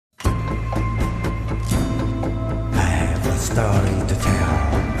story to tell.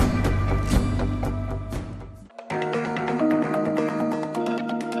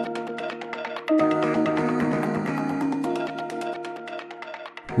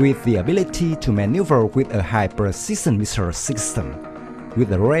 With the ability to maneuver with a high-precision missile system,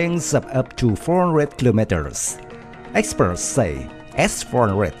 with a range of up to 400 kilometers, experts say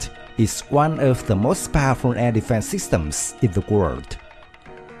S-400 is one of the most powerful air defense systems in the world.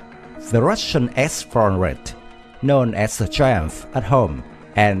 The Russian S-400, known as the Triumf at home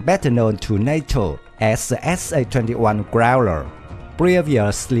and better known to NATO as the SA-21 Growler,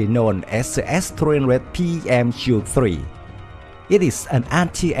 previously known as the S-300 PMU-3. It is an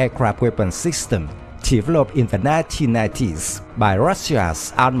anti-aircraft weapon system developed in the 1990s by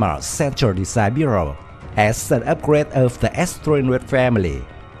Russia's Almaz Central Design Bureau as an upgrade of the S-300 family.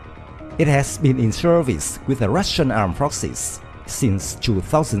 It has been in service with the Russian armed forces since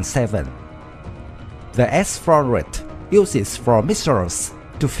 2007. The S-400 uses 4 missiles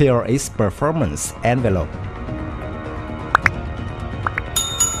to fill its performance envelope.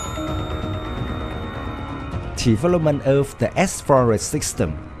 Development of the S-400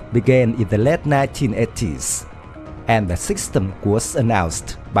 system began in the late 1980s, and the system was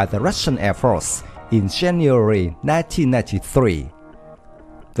announced by the Russian Air Force in January 1993.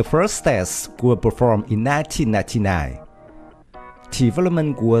 The first tests were performed in 1999.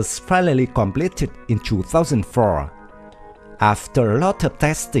 Development was finally completed in 2004. After a lot of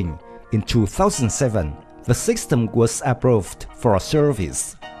testing, in 2007, the system was approved for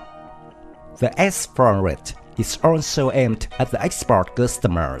service. The S-400 is also aimed at the export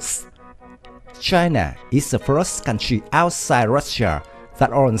customers. China is the first country outside Russia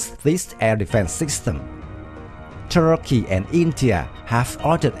that owns this air defense system. Turkey and India have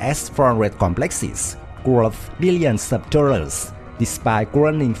ordered S-400 complexes worth billions of dollars despite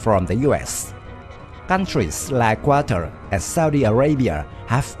running from the US. Countries like Qatar and Saudi Arabia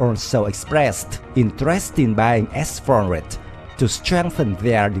have also expressed interest in buying S-400 to strengthen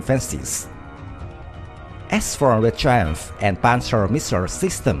their defenses. S-400 Triumph and Panzer missile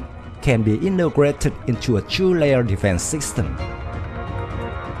system can be integrated into a 2-layer defense system.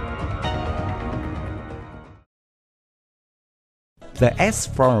 The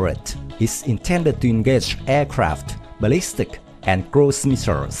S-400 is intended to engage aircraft, ballistic, and cruise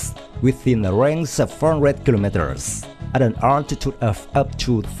missiles within a range of 400 kilometers at an altitude of up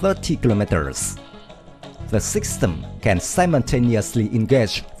to 30 kilometers. The system can simultaneously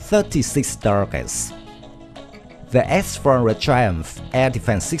engage 36 targets. The S-400 Triumph air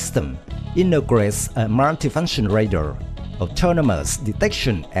defense system integrates a multifunction radar, autonomous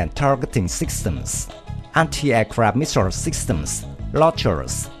detection and targeting systems, anti-aircraft missile systems,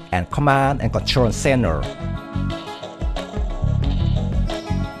 launchers, and command and control center.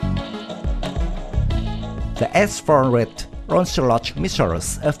 The S-400 launch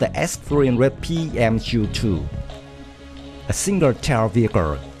missiles of the S-300 PMU-3. A single-tail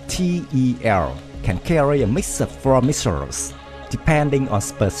vehicle, TEL, can carry a mix of 4 missiles, depending on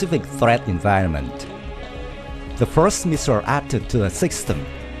specific threat environment. The first missile added to the system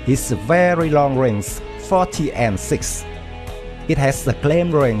is a very long-range 40M6. It has a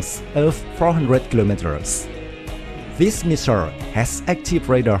claimed range of 400 kilometers. This missile has active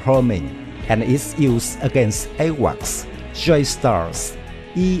radar homing and is used against AWACS, J-Stars,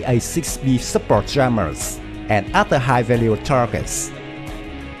 EA-6B support jammers, and other high-value targets.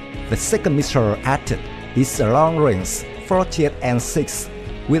 The second missile added is a long-range 48M6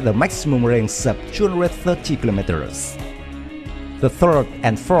 with a maximum range of 230 kilometers. The third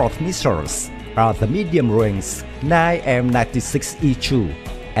and fourth missiles are the medium-range 9M96E2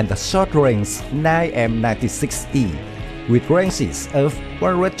 and the short-range 9M96E, with ranges of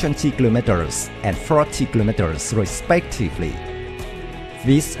 120 kilometers and 40 kilometers respectively.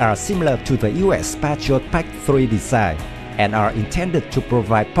 These are similar to the US Patriot PAC-3 design and are intended to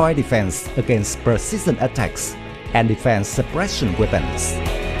provide point defense against precision attacks and defense suppression weapons.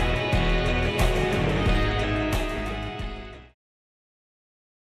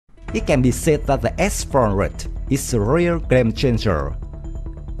 It can be said that the S-400 is a real game changer.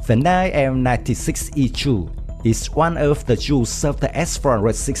 The 9M96E2 is one of the jewels of the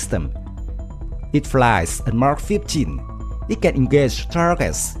S-400 system. It flies at Mach 15. It can engage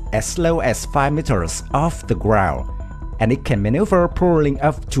targets as low as 5 meters off the ground, and it can maneuver pulling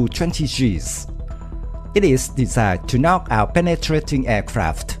up to 20 Gs. It is designed to knock out penetrating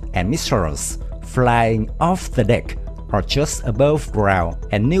aircraft and missiles flying off the deck or just above ground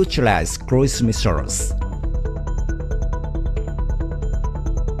and neutralize cruise missiles.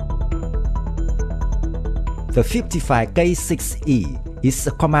 The 55K6E is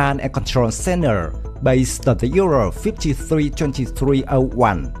a command and control center based on the Euro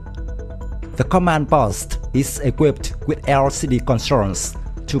 532301. The command post is equipped with LCD consoles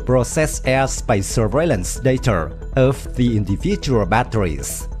to process airspace surveillance data of the individual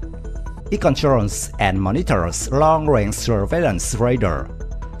batteries. It controls and monitors long-range surveillance radar,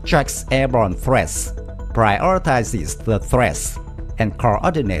 tracks airborne threats, prioritizes the threats, and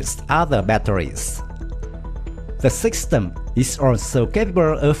coordinates other batteries. The system is also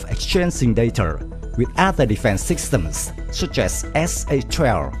capable of exchanging data with other defense systems such as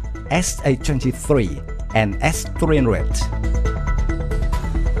S-812, S-823, and S-300.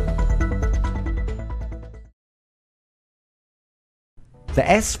 The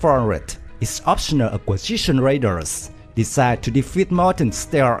S-400 is optional acquisition radars designed to defeat modern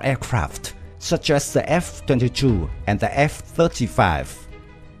stealth aircraft such as the F-22 and the F-35.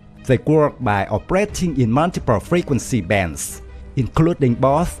 They work by operating in multiple frequency bands, including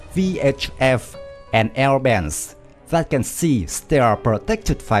both VHF and L bands that can see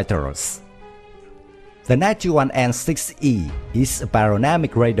stealth-protected fighters. The 91N6E is a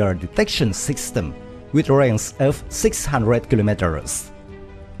panoramic radar detection system with range of 600 km,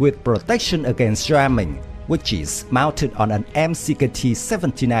 with protection against jamming, which is mounted on an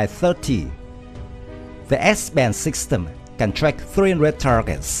MCKT-7930. The S-band system can track 300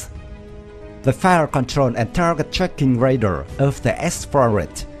 targets. The fire control and target tracking radar of the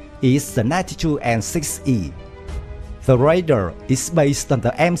S-400 is the 92N6E. The radar is based on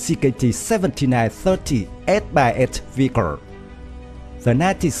the MCKT-7930 8x8 vehicle. The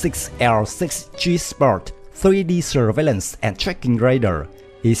 96L6G Sport 3D surveillance and tracking radar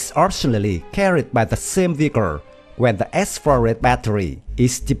is optionally carried by the same vehicle when the S-400 battery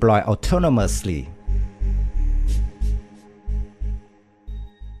is deployed autonomously.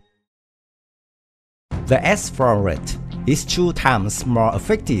 The S-400 is 2 times more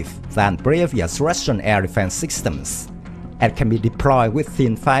effective than previous Russian air defense systems and can be deployed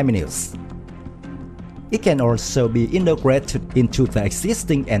within 5 minutes. It can also be integrated into the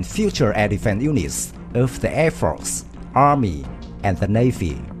existing and future air defense units of the Air Force, Army, and the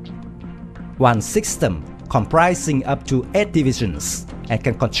Navy. One system comprising up to 8 divisions and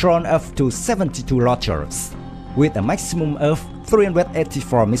can control up to 72 launchers, with a maximum of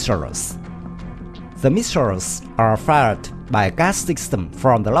 384 missiles. The missiles are fired by a gas system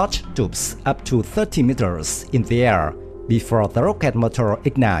from the launch tubes up to 30 meters in the air before the rocket motor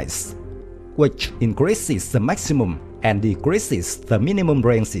ignites, which increases the maximum and decreases the minimum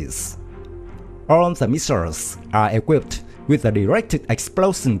ranges. All the missiles are equipped with a directed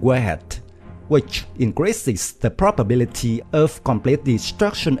explosion warhead, which increases the probability of complete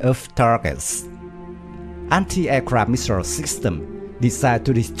destruction of targets. Anti-aircraft missile system designed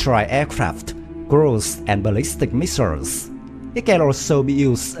to destroy aircraft, cruise, and ballistic missiles. It can also be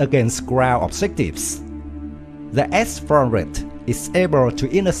used against ground objectives. The S-400 is able to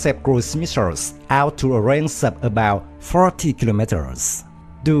intercept cruise missiles out to a range of about 40 kilometers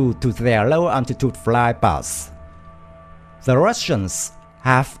due to their low altitude flight paths. The Russians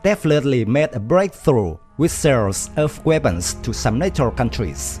have definitely made a breakthrough with sales of weapons to some NATO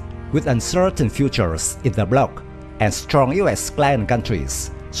countries, with uncertain futures in the bloc and strong US client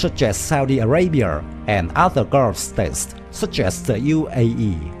countries such as Saudi Arabia and other Gulf states such as the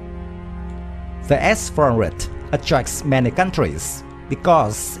UAE. The S-400 attracts many countries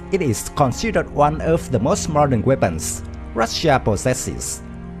because it is considered one of the most modern weapons Russia possesses,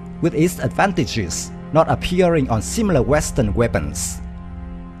 with its advantages not appearing on similar Western weapons.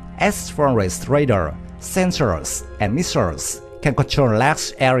 S-400's radar, sensors, and missiles can control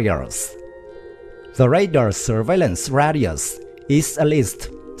large areas. The radar surveillance radius is at least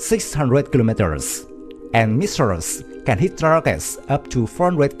 600 kilometers, and missiles can hit targets up to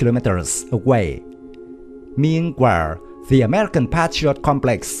 400 kilometers away. Meanwhile, the American Patriot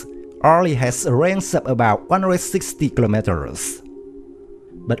complex only has a range of about 160 kilometers.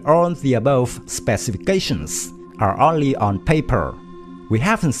 But all the above specifications are only on paper. We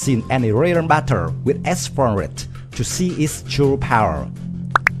haven't seen any real battle with S-400 to see its true power.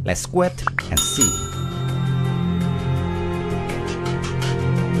 Let's wait and see.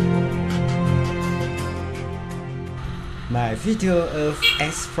 My video of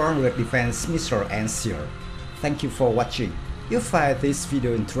S-400 defense missile ends here. Thank you for watching. If you find this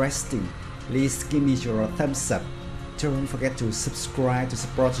video interesting, please give me your thumbs up. Don't forget to subscribe to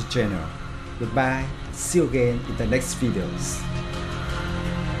support the channel. Goodbye, see you again in the next videos.